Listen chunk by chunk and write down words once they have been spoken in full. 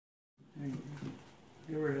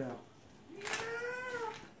Give her hell.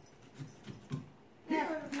 Yeah,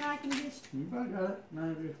 now I can just... You about got it.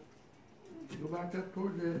 Now just go back up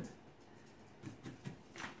towards it.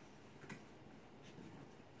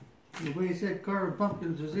 The way you said carving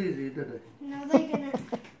pumpkins was easy, did it? No, they didn't.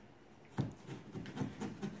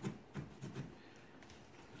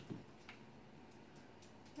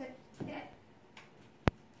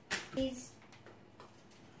 Please.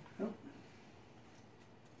 Oh.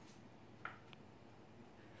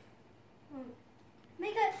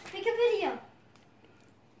 Make a video.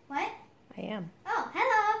 What? I am. Oh,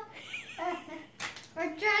 hello. We're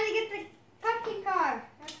trying to get the pumpkin carved.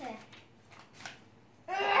 Okay.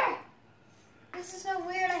 This is so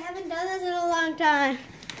weird. I haven't done this in a long time.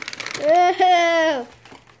 Oh.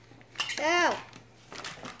 Oh.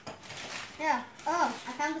 Yeah. Oh,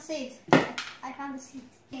 I found the seeds. I found the seeds.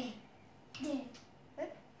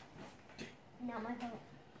 Not my fault.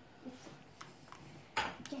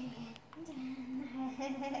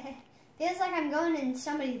 Feels like I'm going in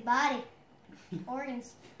somebody's body.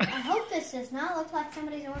 Organs. I hope this does not look like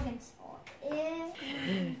somebody's organs.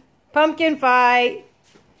 Pumpkin fight.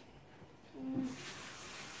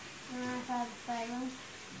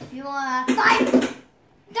 You want to fight?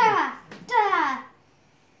 Da! Da!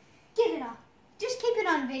 Get it off. Just keep it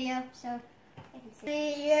on video so I can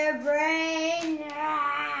see your brain.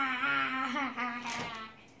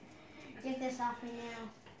 Get this off me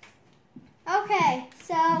now. Okay,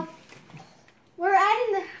 so we're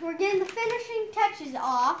getting the finishing touches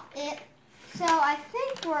off it. So I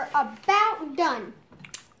think we're about done.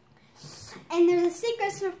 And there's a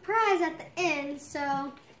secret surprise at the end,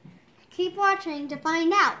 so keep watching to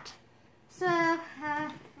find out. So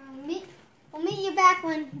we'll meet you back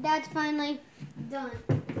when Dad's finally done.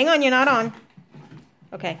 Hang on, you're not on.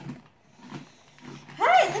 Okay.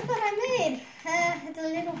 Hey, look what I made. It's a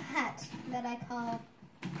little hat that I call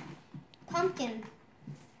pumpkin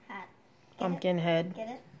hat. Pumpkin head. Get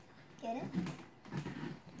it? Get it?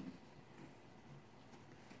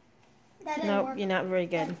 That didn't Nope, work. you're not very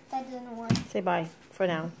good. That didn't work. Say bye for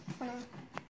now. For now.